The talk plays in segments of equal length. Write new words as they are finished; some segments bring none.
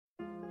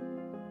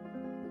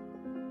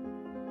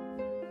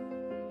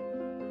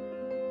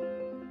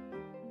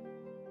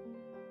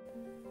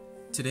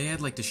Today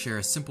I'd like to share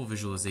a simple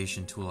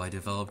visualization tool I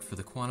developed for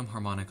the Quantum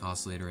Harmonic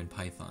Oscillator in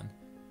Python.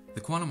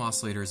 The quantum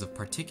oscillator is of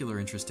particular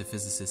interest to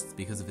physicists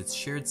because of its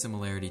shared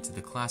similarity to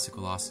the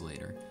classical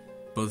oscillator.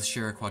 Both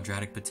share a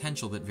quadratic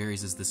potential that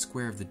varies as the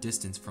square of the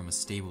distance from a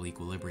stable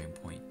equilibrium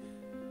point.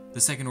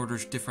 The second-order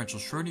differential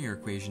Schrödinger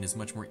equation is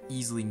much more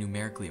easily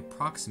numerically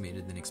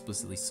approximated than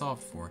explicitly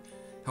solved for.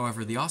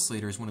 However, the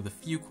oscillator is one of the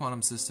few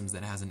quantum systems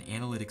that has an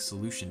analytic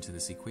solution to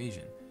this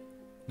equation.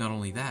 Not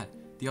only that,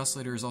 the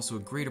oscillator is also a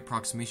great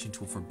approximation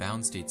tool for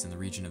bound states in the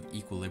region of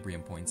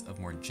equilibrium points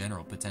of more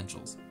general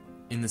potentials.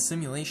 In the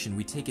simulation,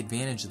 we take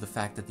advantage of the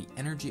fact that the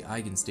energy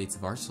eigenstates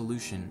of our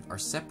solution are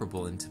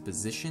separable into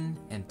position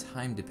and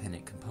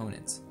time-dependent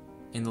components.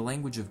 In the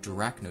language of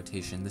Dirac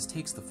notation, this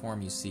takes the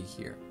form you see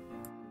here.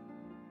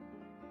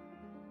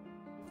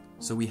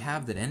 So we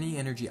have that any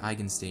energy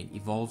eigenstate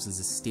evolves as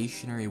a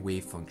stationary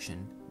wave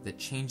function that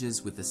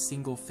changes with a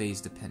single phase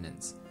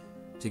dependence.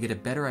 To get a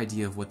better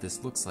idea of what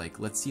this looks like,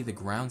 let's see the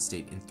ground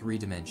state in 3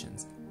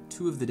 dimensions,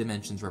 2 of the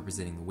dimensions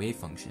representing the wave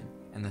function,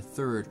 and the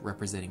third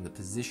representing the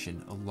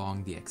position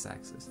along the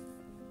x-axis.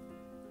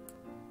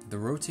 The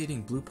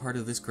rotating blue part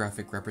of this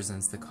graphic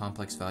represents the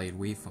complex valued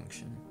wave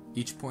function.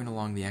 Each point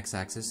along the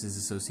x-axis is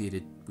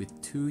associated with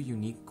 2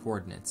 unique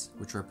coordinates,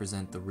 which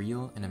represent the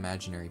real and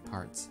imaginary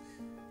parts.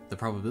 The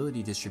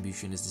probability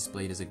distribution is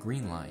displayed as a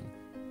green line.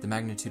 The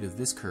magnitude of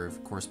this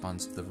curve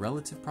corresponds to the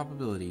relative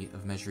probability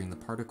of measuring the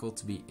particle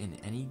to be in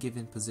any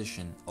given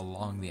position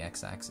along the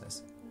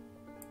x-axis.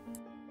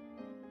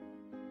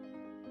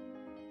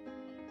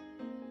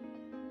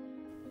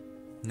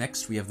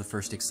 Next, we have the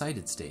first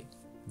excited state.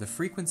 The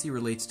frequency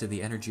relates to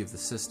the energy of the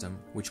system,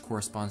 which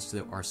corresponds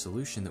to our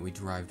solution that we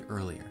derived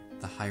earlier.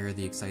 The higher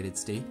the excited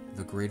state,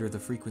 the greater the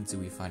frequency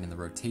we find in the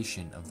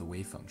rotation of the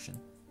wave function.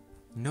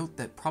 Note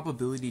that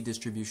probability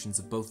distributions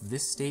of both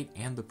this state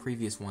and the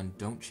previous one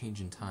don't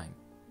change in time.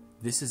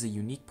 This is a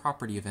unique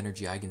property of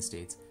energy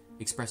eigenstates,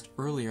 expressed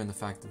earlier in the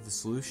fact that the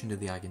solution to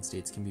the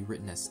eigenstates can be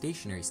written as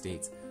stationary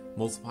states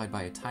multiplied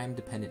by a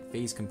time-dependent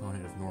phase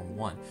component of norm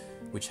 1,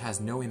 which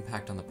has no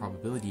impact on the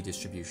probability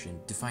distribution,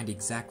 defined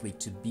exactly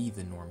to be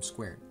the norm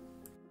squared.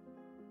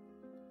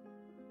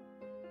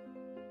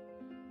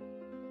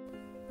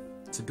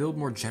 To build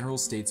more general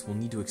states, we'll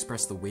need to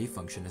express the wave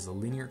function as a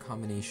linear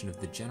combination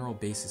of the general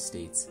basis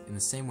states in the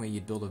same way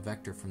you'd build a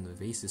vector from the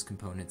basis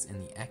components in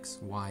the x,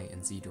 y,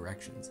 and z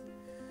directions.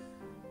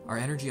 Our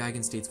energy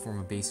eigenstates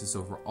form a basis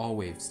over all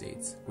wave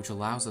states, which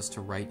allows us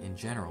to write in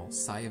general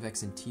psi of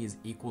x and t is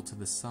equal to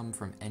the sum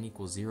from n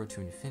equals 0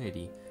 to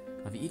infinity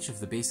of each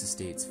of the basis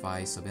states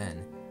phi sub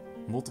n,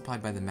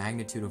 multiplied by the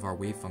magnitude of our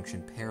wave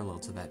function parallel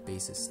to that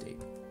basis state.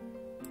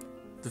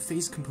 The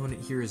phase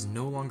component here is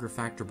no longer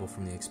factorable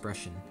from the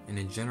expression, and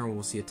in general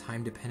we'll see a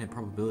time-dependent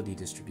probability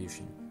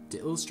distribution. To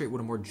illustrate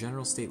what a more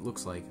general state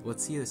looks like,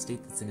 let's see a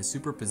state that's in a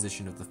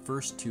superposition of the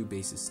first 2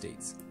 basis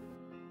states.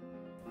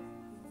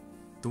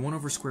 The 1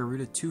 over square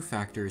root of 2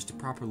 factor is to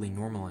properly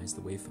normalize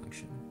the wave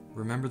function.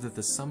 Remember that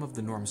the sum of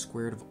the norm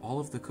squared of all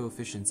of the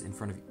coefficients in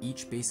front of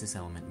each basis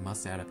element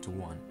must add up to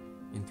 1.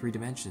 In 3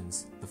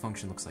 dimensions, the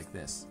function looks like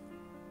this.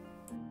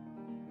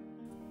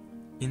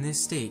 In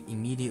this state,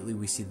 immediately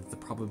we see that the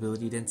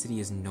probability density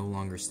is no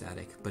longer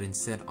static, but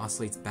instead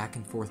oscillates back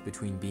and forth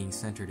between being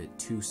centered at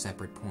 2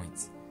 separate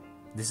points.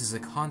 This is a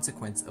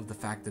consequence of the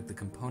fact that the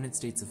component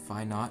states of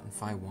phi naught and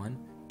phi 1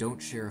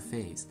 don't share a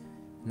phase,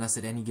 and thus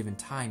at any given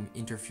time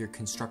interfere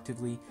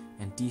constructively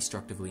and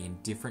destructively in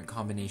different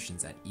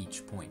combinations at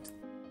each point.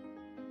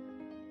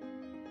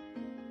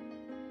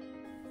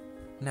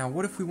 Now,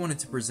 what if we wanted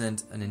to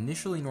present an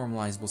initially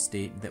normalizable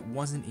state that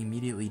wasn't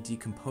immediately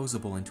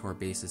decomposable into our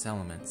basis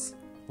elements?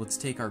 Let's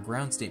take our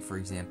ground state, for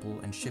example,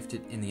 and shift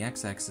it in the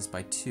x-axis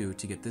by 2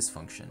 to get this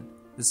function.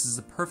 This is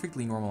a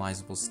perfectly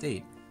normalizable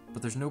state,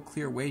 but there's no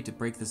clear way to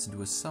break this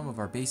into a sum of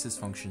our basis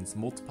functions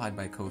multiplied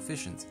by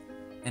coefficients,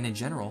 and in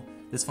general,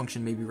 this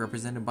function may be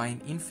represented by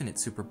an infinite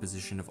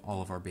superposition of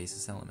all of our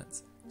basis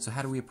elements. So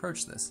how do we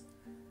approach this?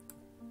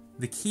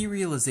 The key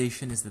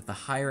realization is that the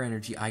higher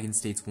energy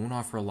eigenstates won't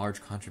offer a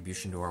large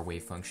contribution to our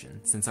wave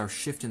function, since our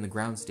shift in the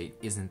ground state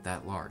isn't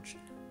that large.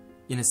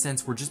 In a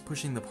sense, we're just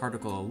pushing the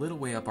particle a little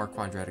way up our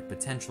quadratic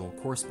potential,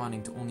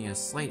 corresponding to only a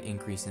slight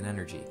increase in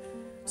energy,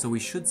 so we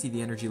should see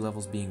the energy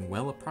levels being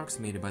well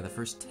approximated by the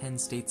first 10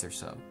 states or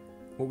so.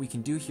 What we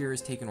can do here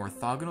is take an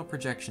orthogonal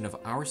projection of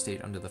our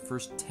state under the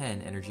first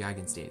 10 energy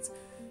eigenstates,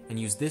 and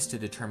use this to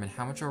determine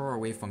how much of our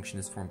wave function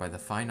is formed by the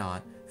phi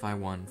naught, phi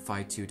 1,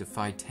 phi 2 to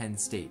phi 10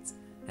 states,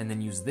 and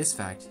then use this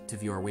fact to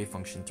view our wave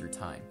function through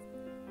time.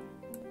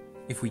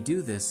 If we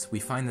do this, we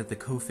find that the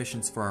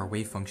coefficients for our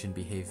wave function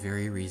behave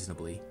very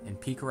reasonably, and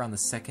peak around the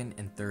second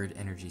and third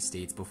energy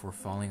states before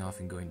falling off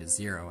and going to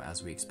 0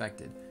 as we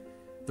expected.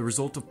 The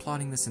result of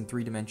plotting this in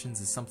 3 dimensions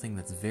is something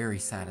that's very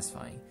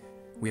satisfying.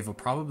 We have a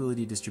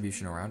probability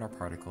distribution around our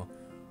particle,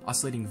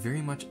 oscillating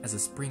very much as a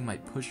spring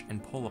might push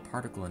and pull a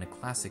particle in a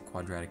classic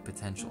quadratic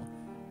potential.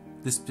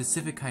 This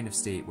specific kind of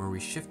state, where we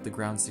shift the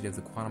ground state of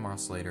the quantum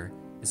oscillator,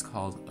 is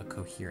called a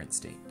coherent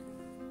state.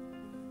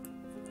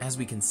 As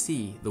we can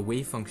see, the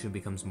wave function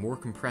becomes more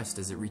compressed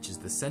as it reaches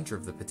the center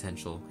of the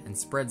potential and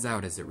spreads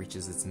out as it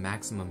reaches its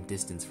maximum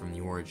distance from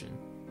the origin.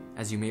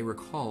 As you may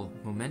recall,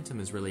 momentum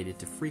is related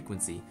to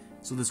frequency,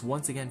 so this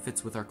once again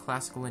fits with our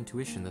classical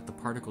intuition that the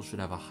particle should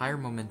have a higher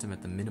momentum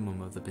at the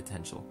minimum of the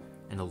potential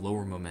and a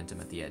lower momentum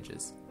at the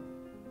edges.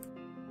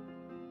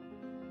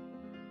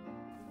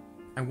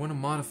 I want to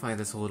modify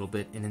this a little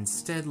bit and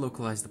instead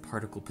localize the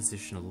particle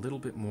position a little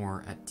bit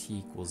more at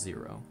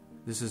t=0.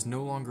 This is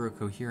no longer a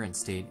coherent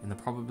state, and the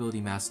probability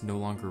mass no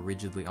longer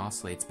rigidly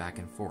oscillates back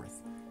and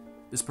forth.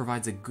 This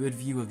provides a good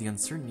view of the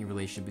uncertainty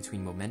relation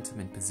between momentum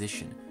and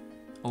position.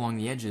 Along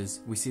the edges,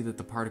 we see that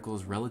the particle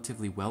is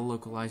relatively well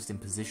localized in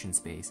position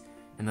space,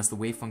 and thus the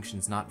wave function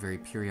is not very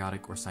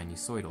periodic or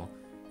sinusoidal,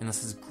 and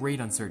thus has great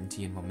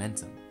uncertainty in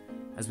momentum.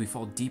 As we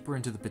fall deeper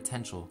into the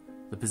potential,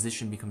 the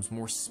position becomes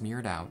more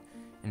smeared out,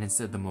 and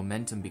instead the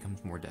momentum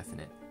becomes more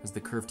definite, as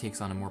the curve takes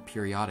on a more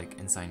periodic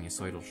and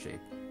sinusoidal shape,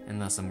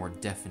 and thus a more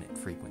definite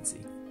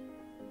frequency.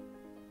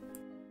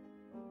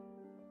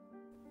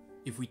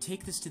 If we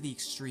take this to the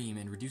extreme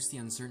and reduce the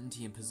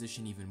uncertainty in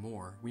position even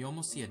more, we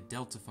almost see a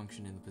delta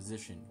function in the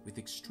position, with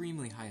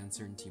extremely high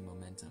uncertainty in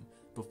momentum,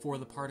 before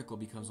the particle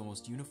becomes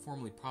almost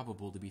uniformly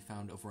probable to be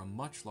found over a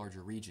much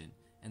larger region,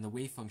 and the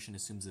wave function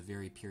assumes a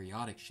very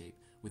periodic shape,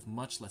 with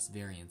much less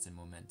variance in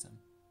momentum.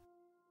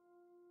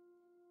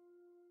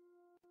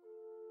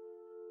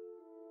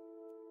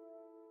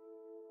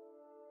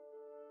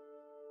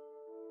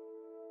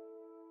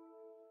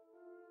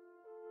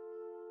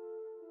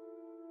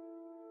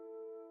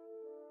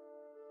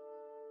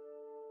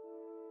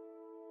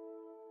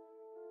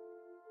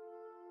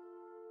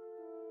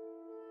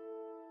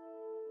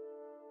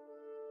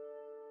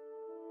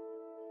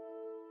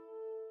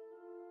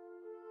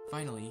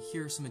 Finally,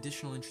 here are some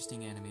additional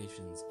interesting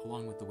animations,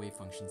 along with the wave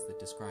functions that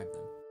describe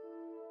them.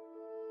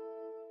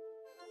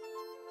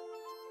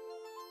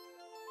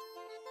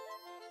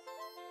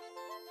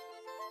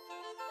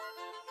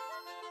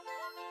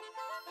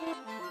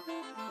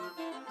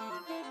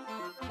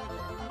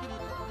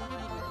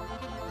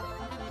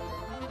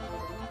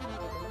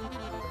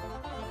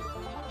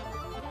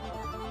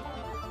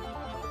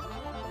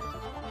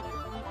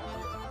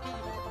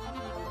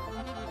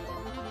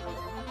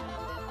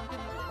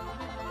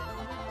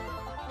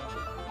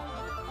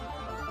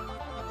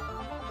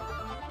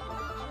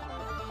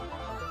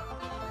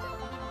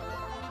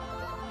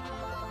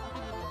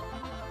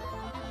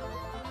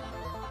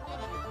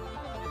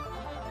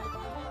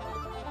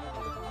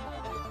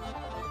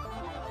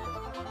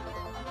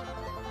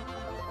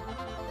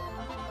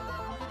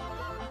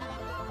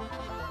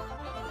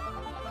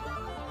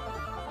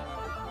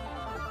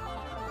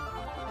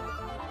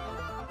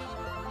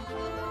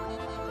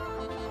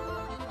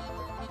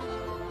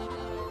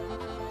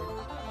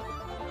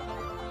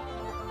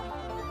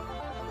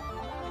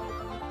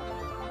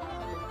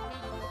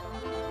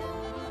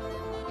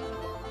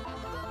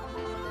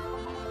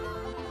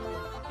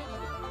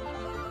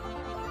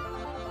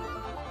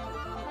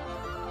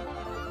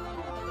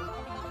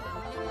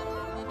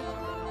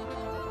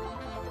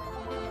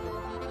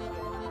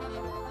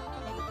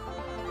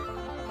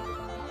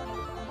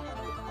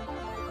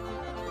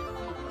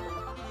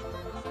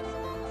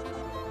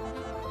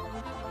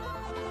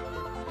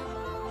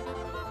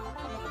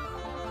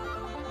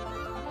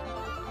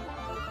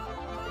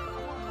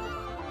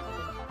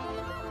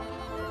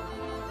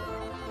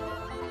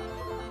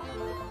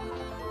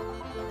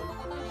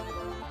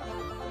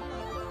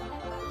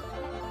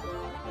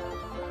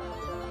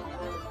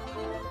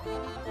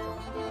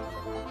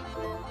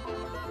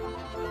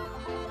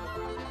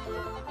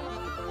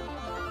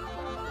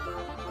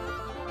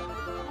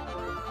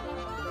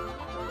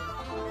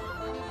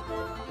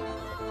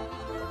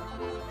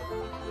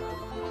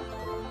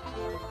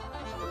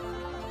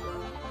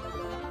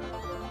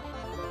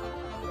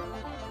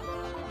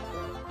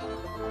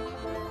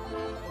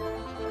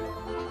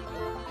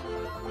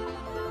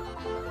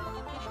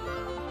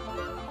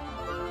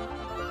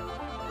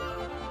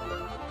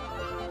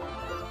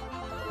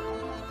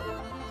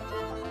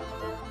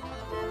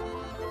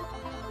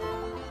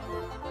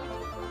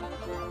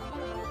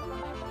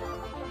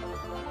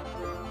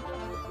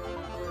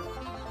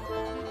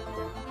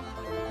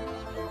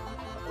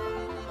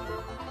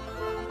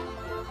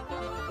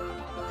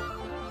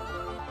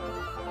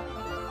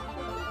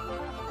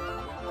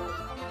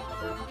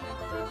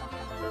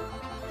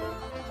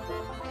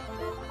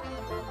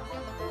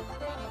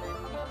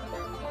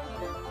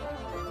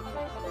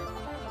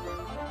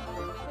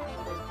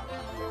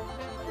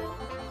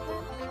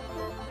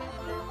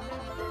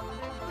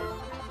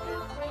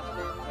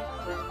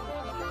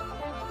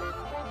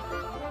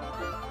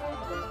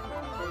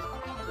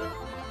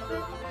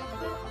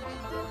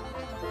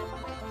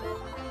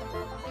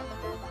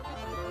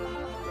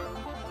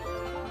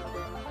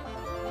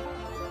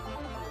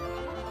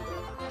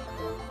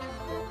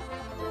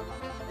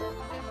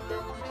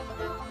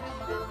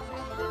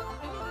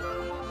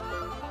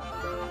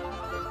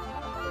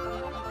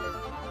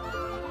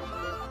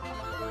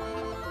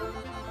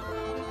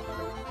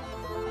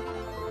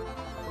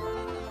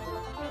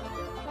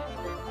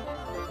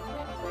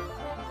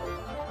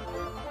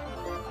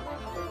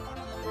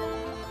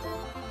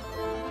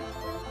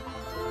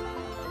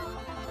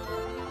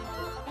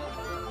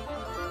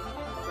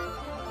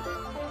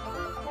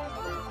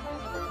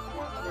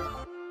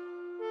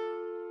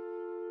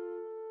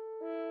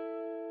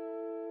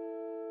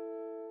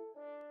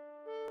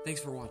 Thanks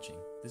for watching.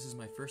 This is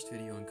my first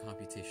video in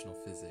computational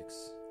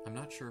physics. I'm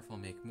not sure if I'll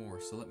make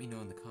more, so let me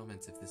know in the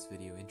comments if this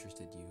video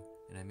interested you,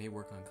 and I may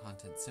work on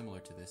content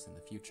similar to this in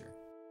the future.